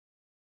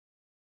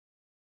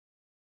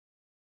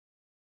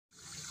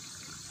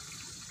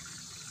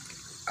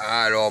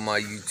Alright, all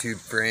my YouTube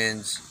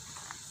friends,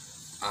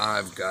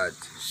 I've got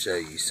to show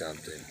you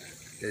something.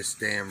 This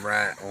damn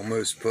rat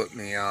almost put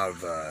me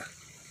out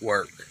of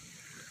work.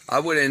 I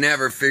would have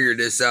never figured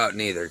this out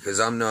neither, because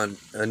I'm not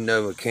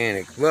no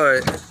mechanic,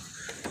 but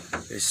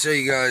to show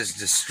you guys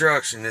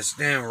destruction this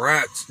damn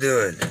rat's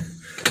doing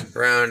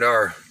around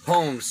our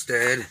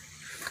homestead.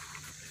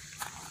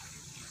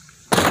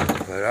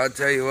 But I'll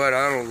tell you what,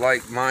 I don't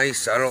like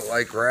mice, I don't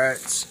like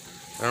rats,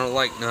 I don't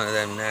like none of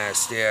them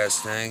nasty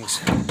ass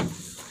things.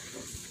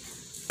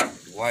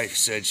 Wife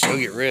said she'll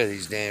get rid of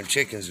these damn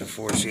chickens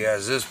before she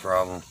has this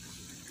problem.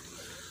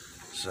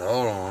 So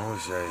hold on, let me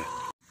show you.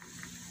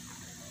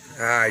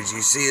 Alright,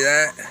 you see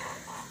that?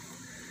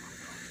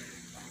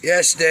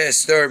 Yesterday I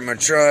started my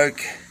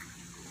truck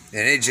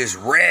and it just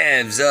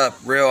revs up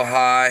real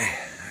high.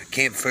 I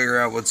can't figure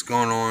out what's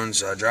going on,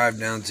 so I drive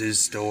down to the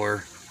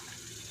store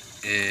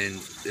and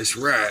this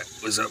rat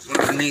was up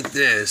underneath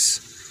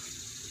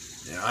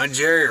this. And I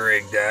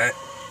jerry-rigged that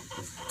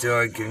until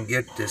I can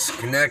get this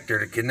connector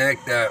to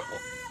connect that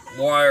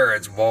wire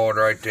that's balled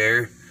right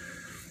there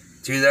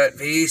to that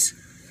piece.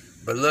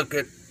 But look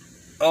at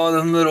all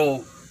them little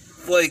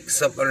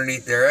flakes up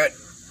underneath there. That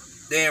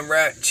damn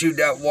rat chewed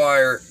that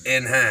wire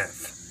in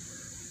half.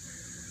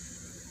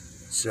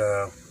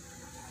 So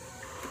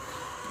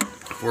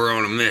we're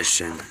on a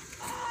mission.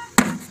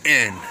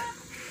 And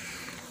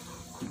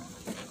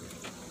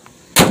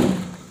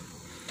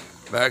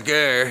back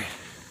there,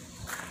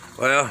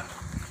 well,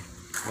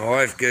 my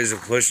wife goes to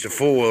push the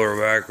four-wheeler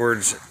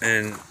backwards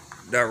and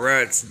that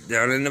rat's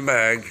down in the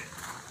bag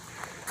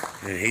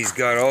and he's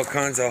got all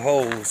kinds of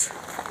holes.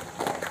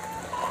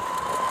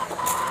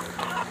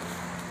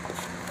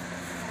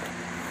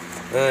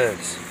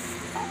 This.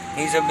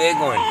 He's a big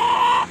one.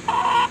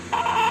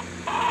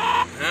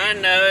 I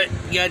know it.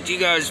 Got you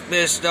guys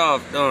pissed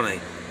off, don't he?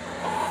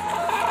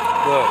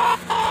 Look,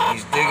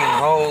 he's digging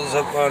holes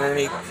up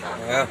underneath.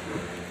 Well,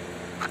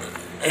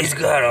 he's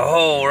got a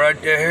hole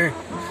right there.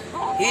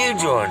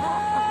 Huge one.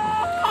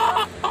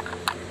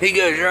 He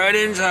goes right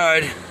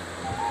inside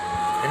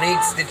and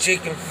eats the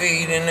chicken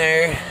feed in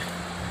there.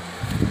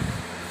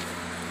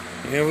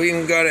 And we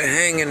even got it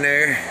hanging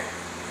there.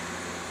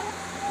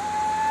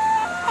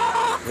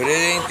 But it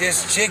ain't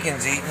just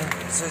chickens eating,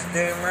 it's this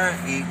damn rat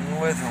eating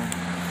with them.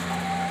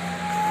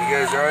 He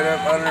goes right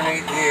up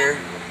underneath here.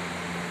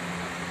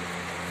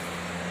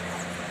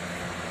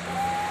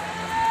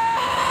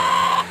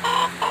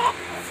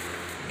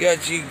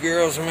 Got you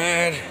girls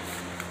mad?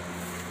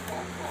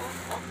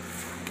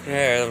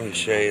 Yeah, let me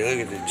show you. Look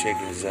at the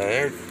chickens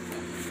there.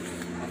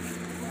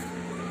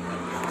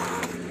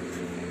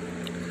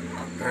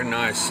 They're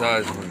nice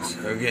sized ones.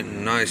 They're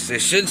getting nice. They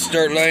should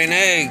start laying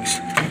eggs.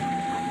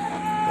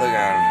 Look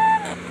at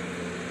them.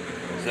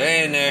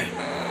 Stay in there.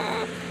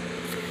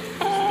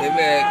 Stay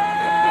back.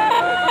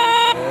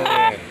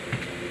 There.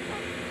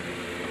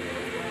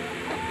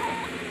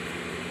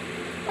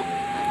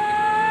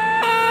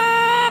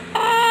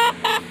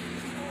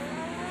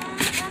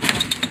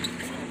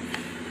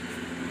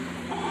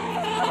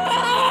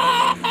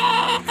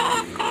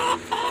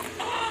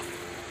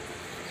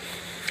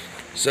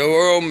 So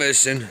we're all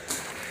missing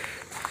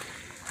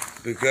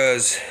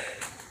because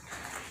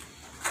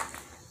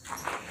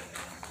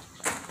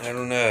I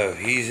don't know,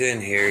 he's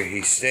in here,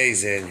 he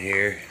stays in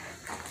here,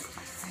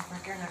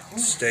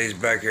 stays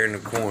back here in the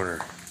corner.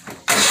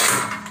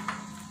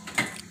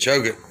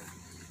 Chug it.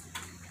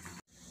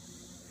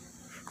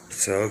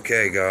 So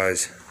okay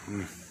guys,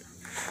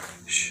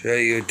 show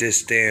you what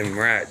this damn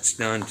rat's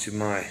done to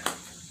my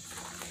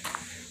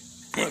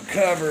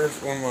cover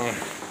for my,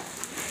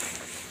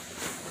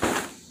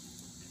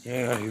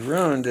 yeah, he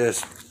ruined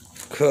this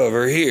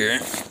cover here.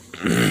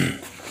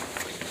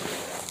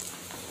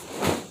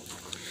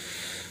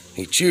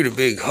 He chewed a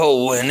big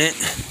hole in it.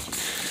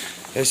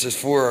 This is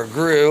for our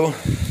grill.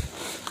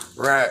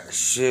 Rat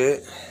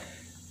shit.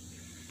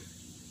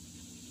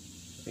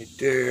 Right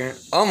there.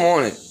 I'm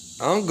on it.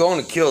 I'm going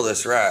to kill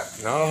this rat.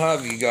 And I'll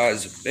have you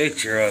guys a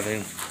picture of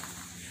him.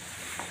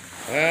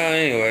 Well,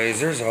 anyways,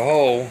 there's a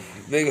hole.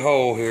 A big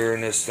hole here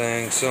in this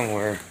thing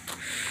somewhere.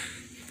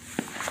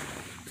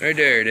 Right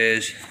there it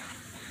is.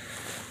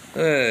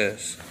 Look at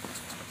this.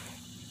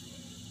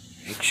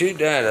 He chewed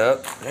that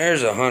up.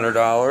 There's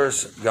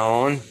 $100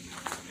 gone.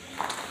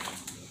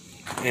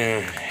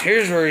 And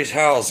here's where he's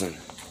housing.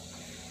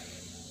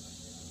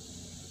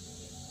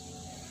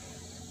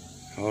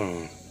 Hold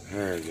on.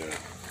 There we go.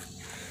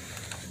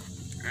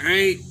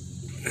 Right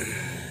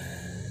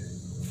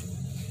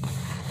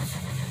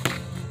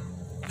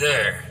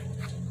there.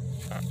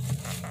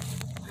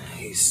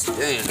 He's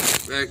standing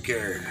back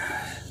there.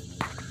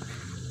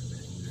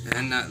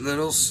 And that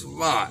little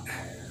spot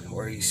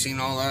where you seen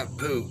all that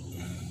poop.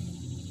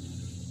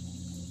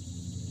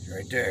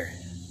 Right there.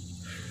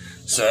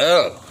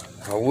 So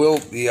I will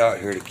be out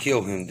here to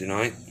kill him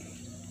tonight.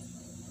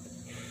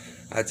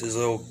 That's his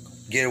little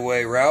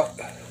getaway route.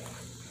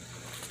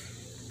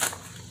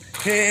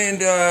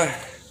 And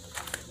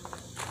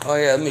oh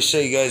yeah, let me show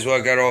you guys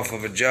what I got off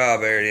of a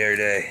job there the other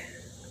day.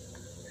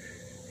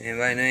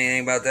 Anybody know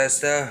anything about that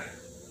stuff?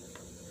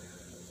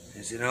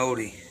 It's an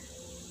oldie.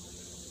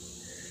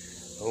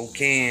 Old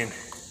can.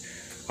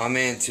 I'm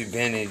into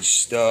vintage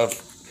stuff.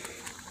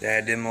 They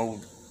had them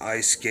old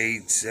ice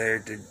skates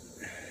there. Let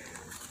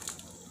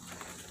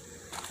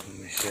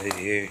me show you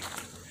here.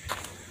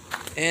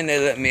 And they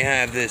let me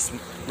have this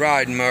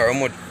riding mower. I'm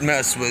gonna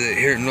mess with it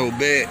here in a little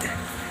bit.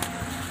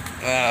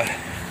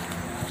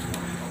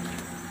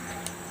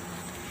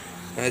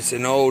 That's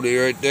an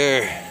oldie right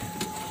there.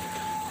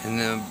 And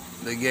then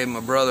they gave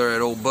my brother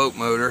that old boat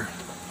motor.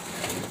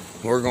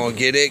 We're gonna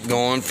get it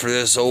going for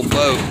this old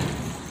boat.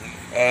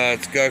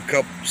 It's got a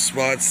couple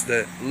spots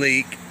that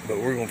leak, but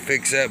we're gonna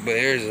fix that. But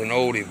here's an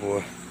oldie,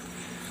 boy.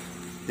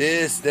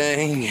 This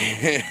thing.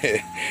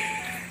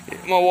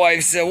 My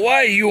wife said,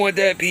 "Why do you want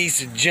that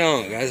piece of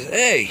junk?" I said,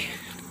 "Hey,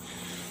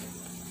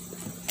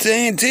 it's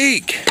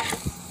antique."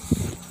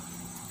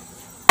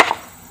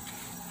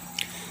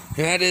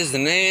 That is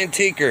an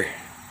antiquer,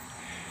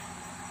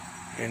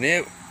 and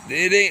it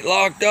ain't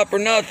locked up or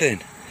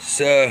nothing.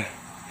 So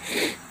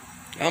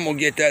I'm gonna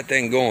get that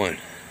thing going.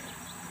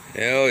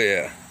 Hell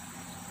yeah.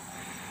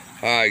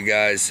 Alright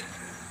guys,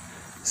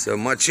 so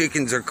my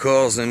chickens are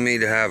causing me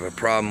to have a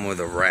problem with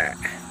a rat,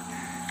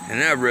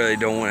 and I really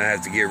don't want to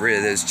have to get rid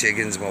of those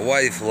chickens. My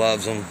wife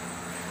loves them.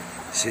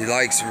 She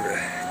likes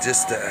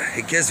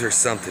it gives her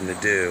something to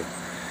do.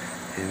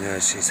 You know,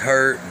 she's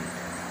hurt.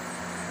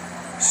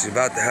 She's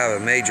about to have a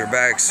major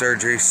back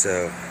surgery,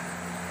 so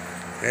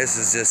this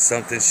is just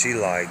something she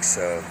likes.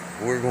 So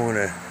we're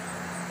gonna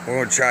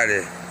try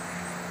to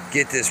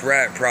get this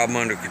rat problem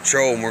under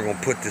control, and we're gonna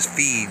put this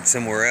feed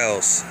somewhere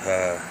else,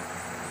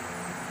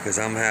 because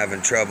I'm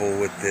having trouble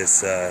with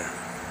this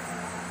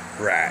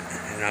rat,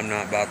 and I'm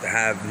not about to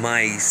have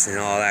mice and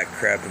all that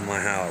crap in my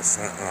house.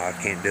 I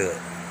can't do it.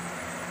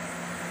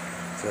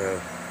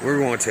 So we're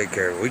going to take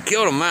care of it. We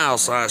killed a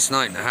mouse last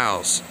night in the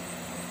house.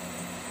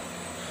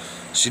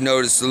 She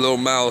noticed the little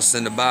mouse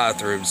in the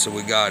bathroom, so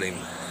we got him.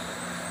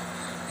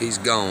 He's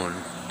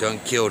gone. Done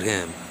killed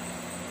him.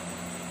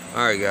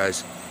 Alright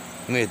guys,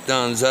 give me a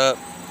thumbs up.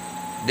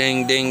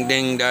 Ding ding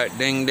ding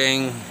ding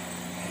ding.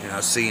 And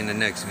I'll see you in the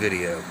next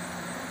video.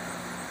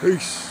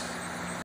 Peace.